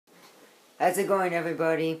How's it going,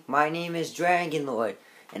 everybody? My name is Dragon Lord,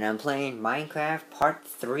 and I'm playing Minecraft Part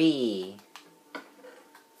 3.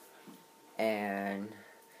 And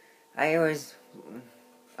I was,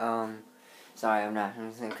 sorry, I'm not,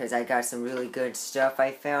 because I got some really good stuff I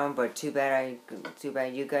found, but too bad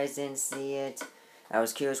you guys didn't see it. I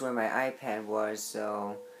was curious where my iPad was,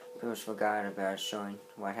 so pretty much forgot about showing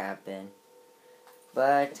what happened.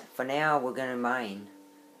 But for now, we're gonna mine.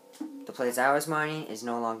 The place I was mining is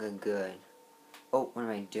no longer good. Oh, what am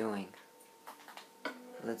I doing?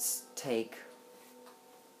 Let's take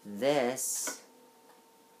this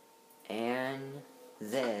and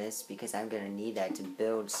this, because I'm gonna need that to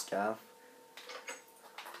build stuff.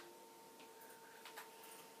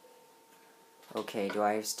 Okay, do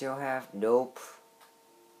I still have... Nope.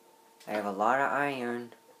 I have a lot of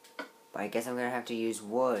iron, but I guess I'm gonna have to use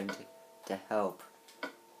wood to help.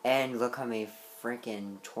 And look how many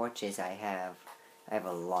freaking torches I have. I have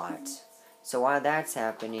a lot. So while that's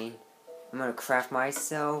happening, I'm gonna craft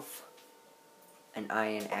myself an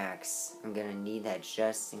iron axe. I'm gonna need that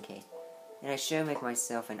just in case. And I should make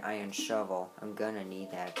myself an iron shovel. I'm gonna need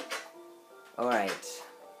that. Alright.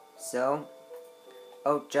 So,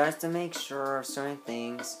 just to make sure of certain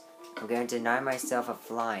things, I'm gonna deny myself of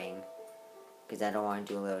flying. Because I don't want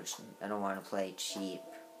to do I don't want to play cheap.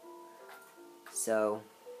 So,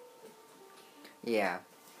 yeah.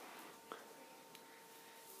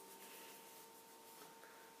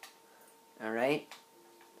 Alright.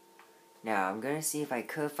 Now I'm gonna see if I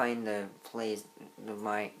could find the place,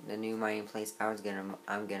 the new mining place I'm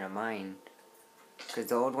gonna mine. Cause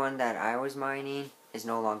the old one that I was mining is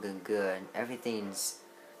no longer good. Everything's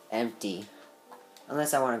empty.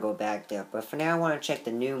 Unless I want to go back there. But for now I want to check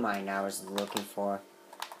the new mine I was looking for.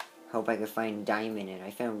 Hope I can find diamond in it. I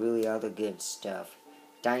found really other good stuff.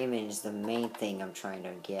 Diamond is the main thing I'm trying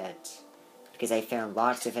to get. Because I found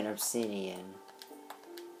lots of obsidian.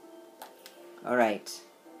 Alright.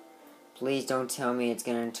 Please don't tell me it's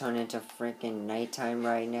gonna turn into freaking nighttime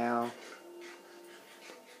right now.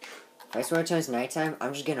 If I swear it turns nighttime,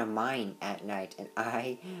 I'm just gonna mine at night, and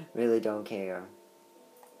I really don't care.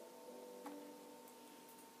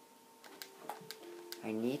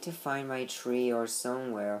 I need to find my tree or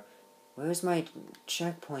somewhere. Where's my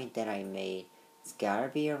checkpoint that I made? It's gotta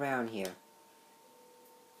be around here.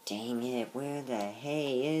 Dang it, where the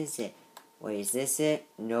hey is it? Wait, is this it?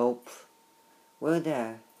 Nope. Where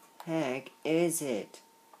the heck is it?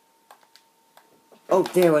 Oh,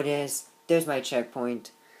 there it is. There's my checkpoint.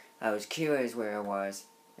 I was curious where it was.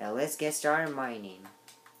 Now let's get started mining.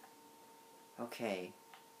 Okay.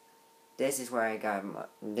 This is where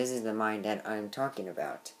this is the mine that I'm talking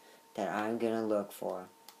about. That I'm gonna look for.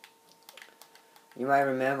 You might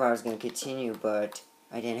remember I was gonna continue, but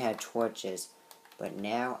I didn't have torches. But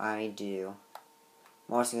now I do.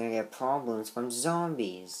 I'm also gonna get problems from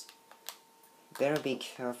zombies. Better be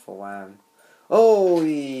careful while I'm...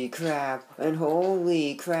 Holy crap! And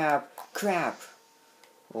holy crap! Crap!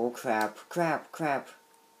 Oh crap! Crap! Crap!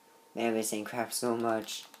 Man, I've been saying crap so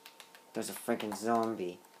much. There's a freaking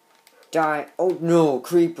zombie. Die! Oh no!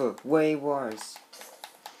 Creeper! Way worse.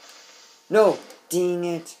 No! Dang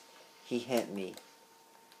it! He hit me.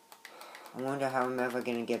 I wonder how I'm ever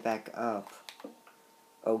gonna get back up.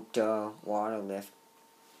 Oh duh. Water lift.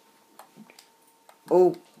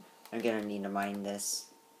 Oh! I'm gonna need to mine this.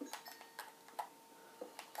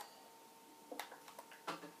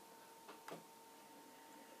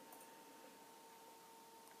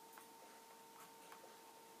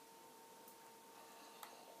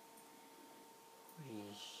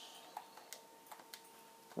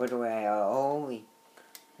 What do I... holy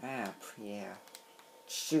crap, yeah.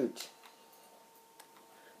 Shoot.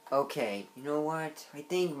 Okay, you know what? I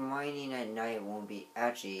think mining at night won't be...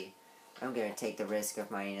 Actually, I'm gonna take the risk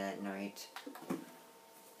of mining at night.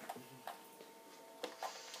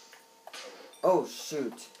 Oh,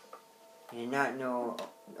 shoot. I did not know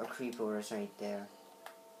a creeper was right there.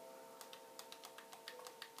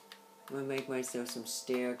 I'm gonna make myself some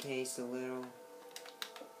staircase a little.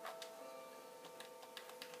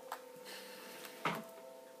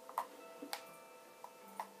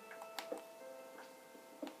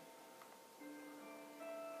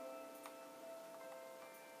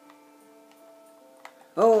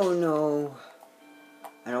 Oh no!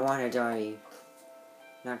 I don't want to die.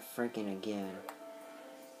 Not freaking again.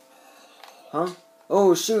 Huh?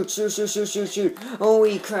 Oh shoot, shoot, shoot, shoot, shoot, shoot.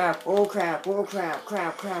 Holy crap, oh crap, oh crap,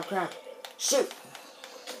 crap, crap, crap. Shoot!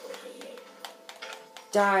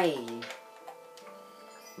 Die!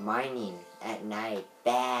 Mining at night,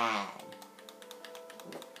 bad.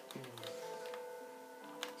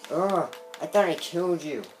 Ugh, I thought I killed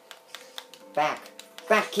you. Back.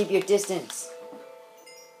 Back, keep your distance.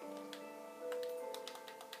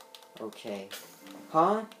 Okay.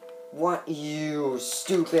 Huh? What, you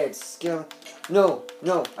stupid skill? No,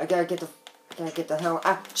 I gotta get the hell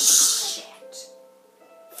out. Shit!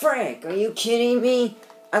 Frick, are you kidding me?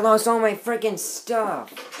 I lost all my freaking stuff.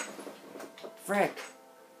 Frick.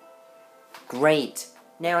 Great.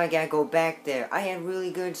 Now I gotta go back there. I had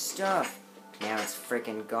really good stuff. Now it's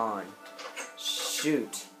freaking gone.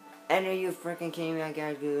 Shoot. And are you freaking kidding me? I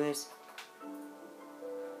gotta do this.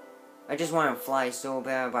 I just want to fly so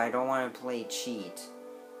bad, but I don't want to play cheat.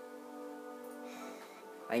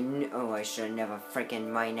 I should have never freaking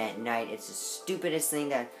mined at night. It's the stupidest thing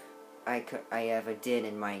that I ever did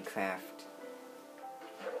in Minecraft.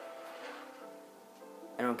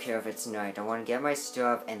 I don't care if it's night. I want to get my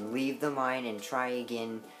stuff and leave the mine and try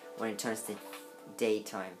again when it turns to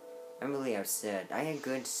daytime. I'm really upset. I had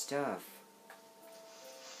good stuff.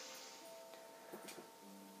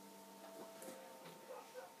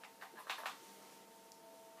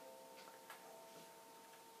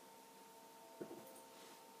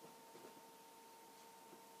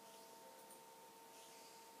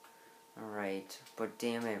 Alright, but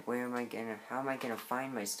damn it, how am I gonna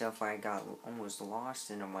find my stuff? I got almost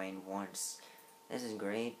lost in a mine once. This is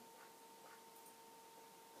great.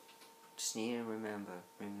 Just need to remember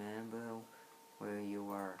where you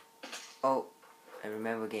were. Oh, I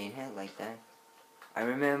remember getting hit like that. I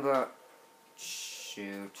remember,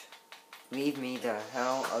 shoot. Leave me the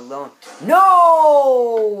hell alone.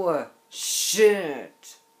 No!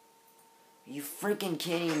 Shit! Are you freaking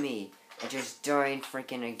kidding me? I just died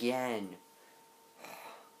freaking again.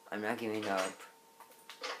 I'm not giving up.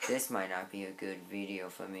 This might not be a good video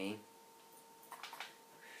for me.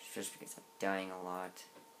 Just because I'm dying a lot.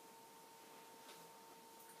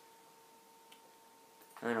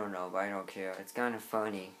 I don't know, but I don't care. It's kind of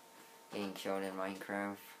funny getting killed in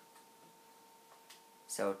Minecraft.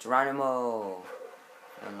 So, Geronimo!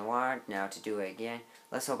 On the water, now to do it again.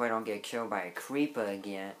 Let's hope I don't get killed by a creeper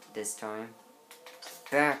again this time.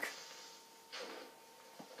 Back!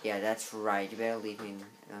 Yeah, that's right. You better leave me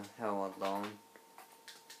the hell alone.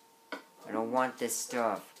 I don't want this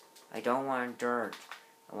stuff. I don't want dirt.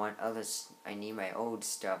 I want others. I need my old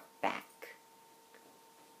stuff back.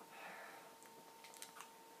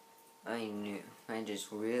 I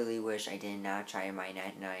just really wish I did not try to mine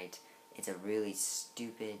at night. It's a really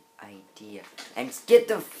stupid idea. And get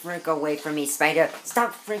the frick away from me, spider!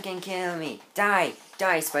 Stop freaking killing me! Die!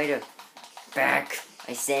 Die, spider! Back!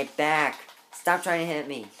 I said back! Stop trying to hit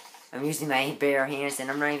me! I'm using my bare hands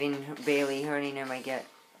and I'm not even barely hurting him.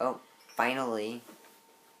 Oh, finally.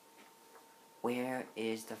 Where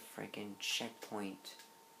is the freaking checkpoint?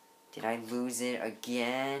 Did I lose it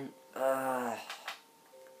again? Ugh.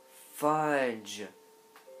 Fudge.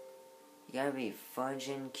 You gotta be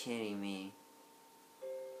fudging kidding me.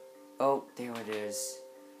 Oh, there it is.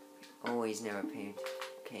 Always never paid.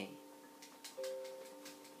 Okay.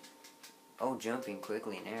 Oh, jumping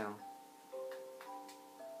quickly now.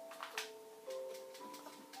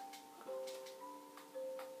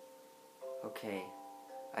 Okay.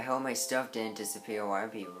 I hope my stuff didn't disappear or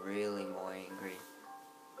I'd be really more angry.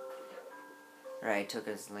 Alright, took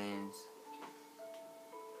us lands.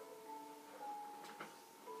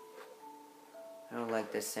 I don't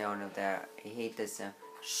like the sound of that. I hate the sound.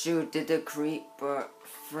 Shoot, did the creeper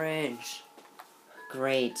fringe?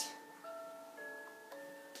 Great.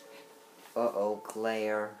 Uh-oh,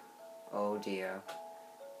 glare. Oh dear.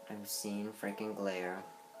 I'm seeing freaking glare.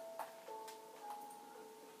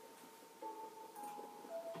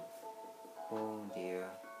 Oh dear.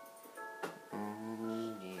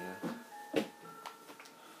 Oh dear.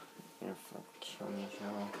 You're gonna kill me,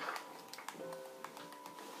 Joe.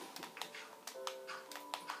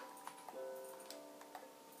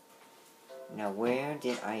 Now where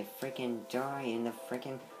did I freaking die in the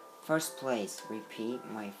freaking first place? Repeat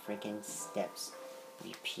my freaking steps.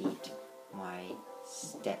 Repeat my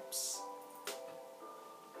steps.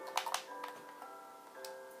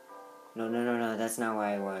 No, that's not where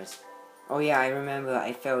I was. Oh yeah, I remember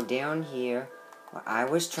I fell down here while I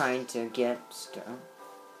was trying to get stuff.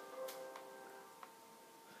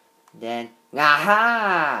 Then,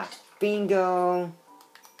 aha! Bingo!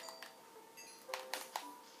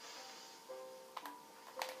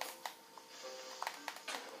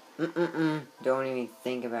 Don't even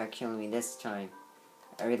think about killing me this time.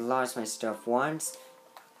 I already lost my stuff once.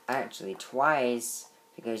 Actually, twice.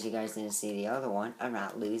 Because you guys didn't see the other one. I'm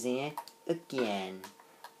not losing it again.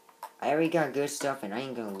 I already got good stuff and I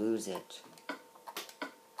ain't gonna lose it.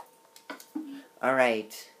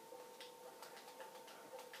 Alright.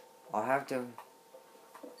 I'll have to...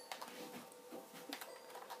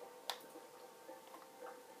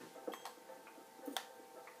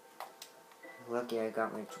 lucky I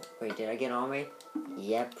got my... Wait, did I get all my...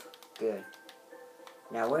 Yep, good.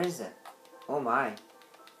 Now, what is it? Oh my.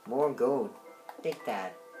 More gold. Take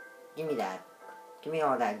that. Give me that. Give me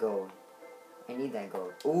all that gold. I need that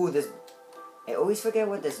gold. Ooh, this... I always forget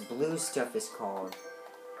what this blue stuff is called.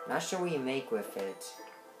 Not sure what you make with it.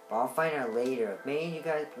 But I'll find out later. Maybe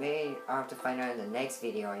I'll have to find out in the next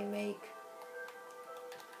video I make.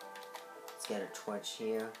 Let's get a torch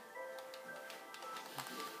here.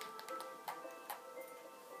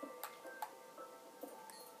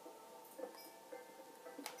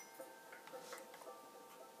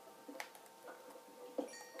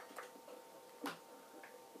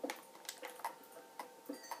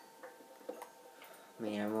 I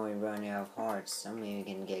mean, I'm only running out of hearts. I'm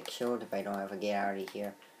maybe gonna get killed if I don't ever get out of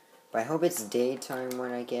here. But I hope it's daytime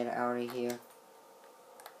when I get out of here.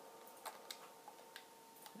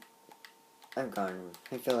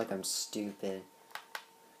 I feel like I'm stupid.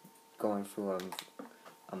 Going through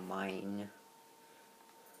a mine.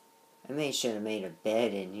 I should have made a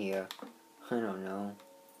bed in here. I don't know.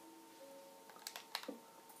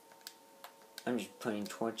 I'm just putting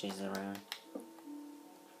torches around.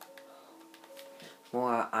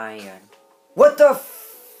 More iron. What the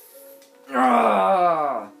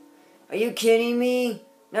Are you kidding me?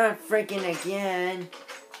 Not freaking again.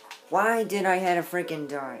 Why did I have to freaking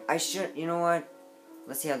die? You know what?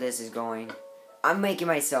 Let's see how this is going. I'm making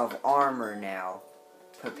myself armor now.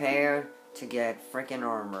 Prepared to get freaking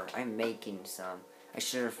armor. I'm making some. I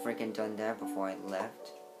should have freaking done that before I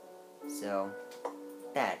left. So,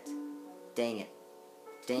 that. Dang it.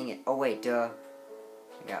 Dang it. Oh wait, duh.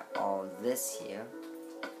 I got all this here.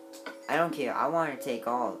 I don't care. I want to take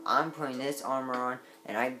all. I'm putting this armor on,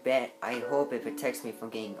 and I hope it protects me from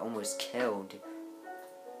getting almost killed.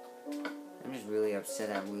 I'm just really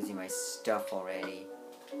upset I'm losing my stuff already.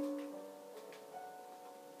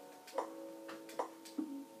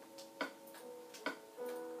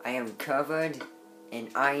 I am covered in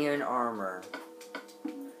iron armor.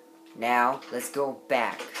 Now, let's go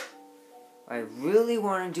back. I really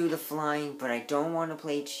want to do the flying, but I don't want to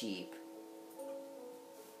play cheap.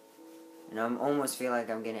 And I almost feel like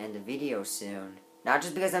I'm going to end the video soon. Not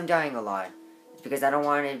just because I'm dying a lot. It's because I don't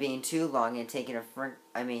want it being too long and taking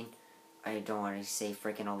I don't want to say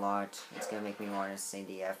freaking a lot. It's going to make me want to say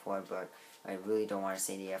the F word, but I really don't want to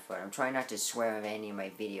say the F word. I'm trying not to swear in any of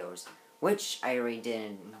my videos, which I already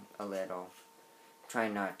did a little.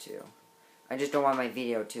 Trying not to. I just don't want my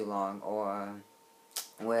video too long, or,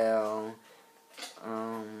 well,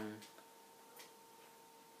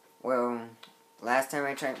 last time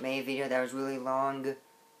I made a video that was really long,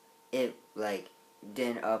 it,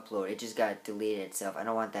 didn't upload. It just got deleted itself. I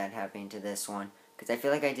don't want that happening to this one, because I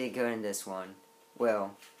feel like I did good in this one.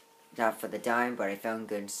 Well, not for the dime, but I found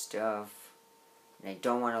good stuff, and I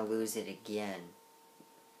don't want to lose it again.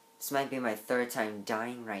 This might be my third time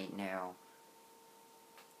dying right now.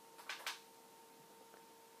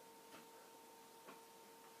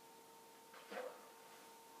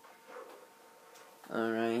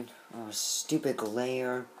 Alright. Oh, stupid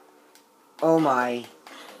glare. Oh my.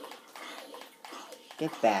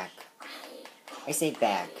 Get back. I say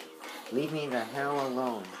back. Leave me the hell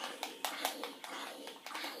alone.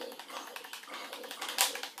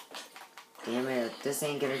 Damn it, this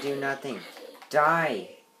ain't gonna do nothing. Die!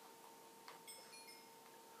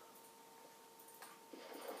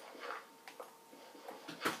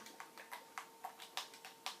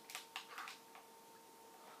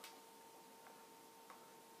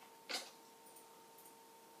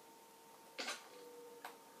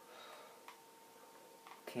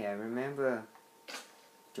 Okay, I remember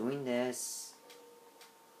doing this.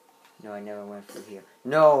 No, I never went through here.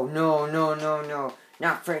 No, no, no, no, no.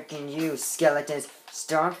 Not freaking you, skeletons.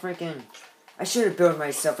 Stop freaking. I should have built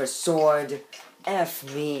myself a sword. F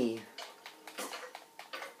me.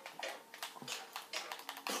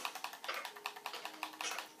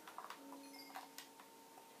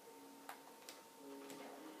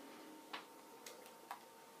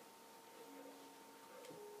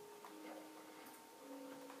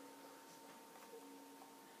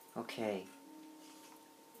 Okay.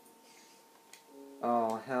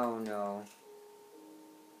 Oh, hell no.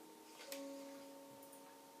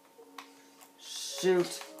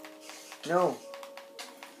 Shoot. No.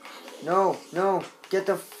 No, no. Get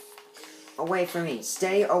the away from me.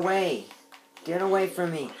 Stay away. Get away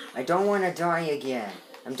from me. I don't want to die again.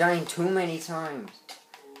 I'm dying too many times.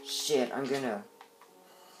 Shit, I'm gonna...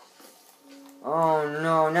 Oh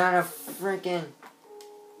no, not a freaking...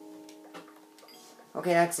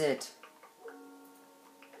 Okay, that's it.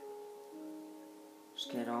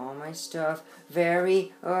 Just get all my stuff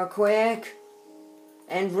very quick.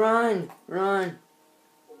 And run! Run!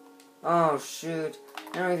 Oh, shoot.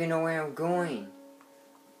 I don't even know where I'm going.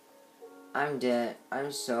 I'm dead.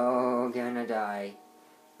 I'm so gonna die.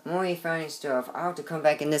 I'm only finding stuff. I'll have to come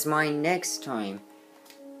back in this mine next time.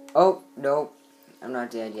 Oh, nope. I'm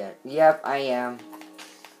not dead yet. Yep, I am.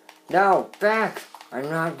 No, back! I'm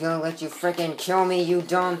not gonna let you frickin' kill me, you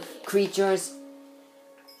dumb creatures.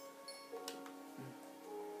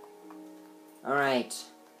 Alright.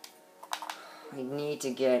 I need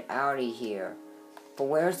to get out of here. But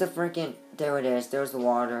where's the frickin'... There it is. There's the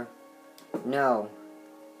water. No.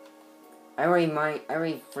 I already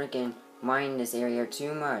frickin' mined this area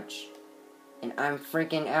too much. And I'm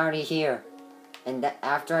frickin' out of here. And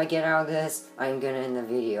after I get out of this, I'm gonna end the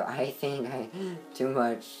video. I think too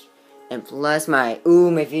much. And plus my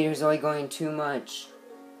video's only going too much.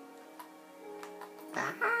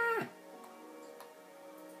 Ah!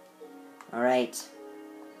 Alright.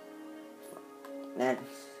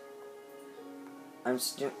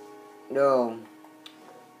 No.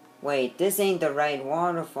 Wait, this ain't the right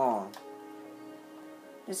waterfall.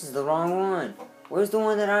 This is the wrong one. Where's the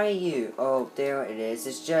one that I use? Oh, there it is.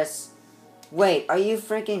 It's just... Wait, are you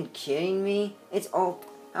freaking kidding me? It's... Oh,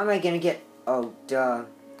 how am I gonna get... Oh, duh.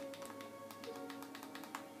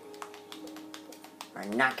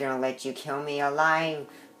 I'm not gonna let you kill me alive,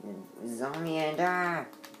 zombie, and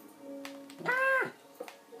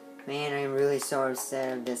Man, I'm really so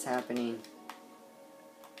upset of this happening.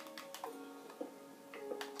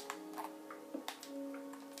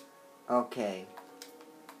 Okay.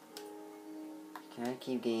 Can I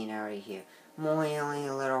keep getting out of here? I'm only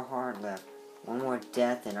a little heart left. One more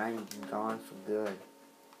death and I'm gone for good.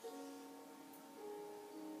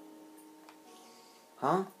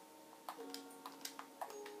 Huh?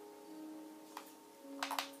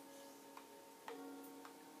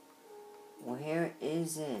 Where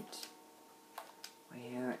is it?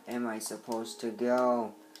 Where am I supposed to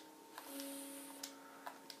go?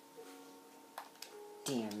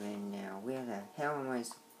 Damn it now. Where the hell am I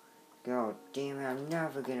supposed to go? Damn it, I'm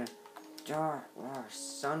never gonna... Oh,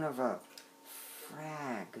 son of a...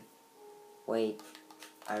 Frag. Wait.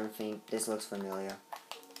 I don't think... This looks familiar.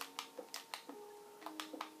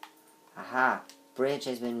 Aha! Bridge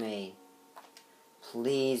has been made.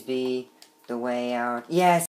 Please be the way out. Yes!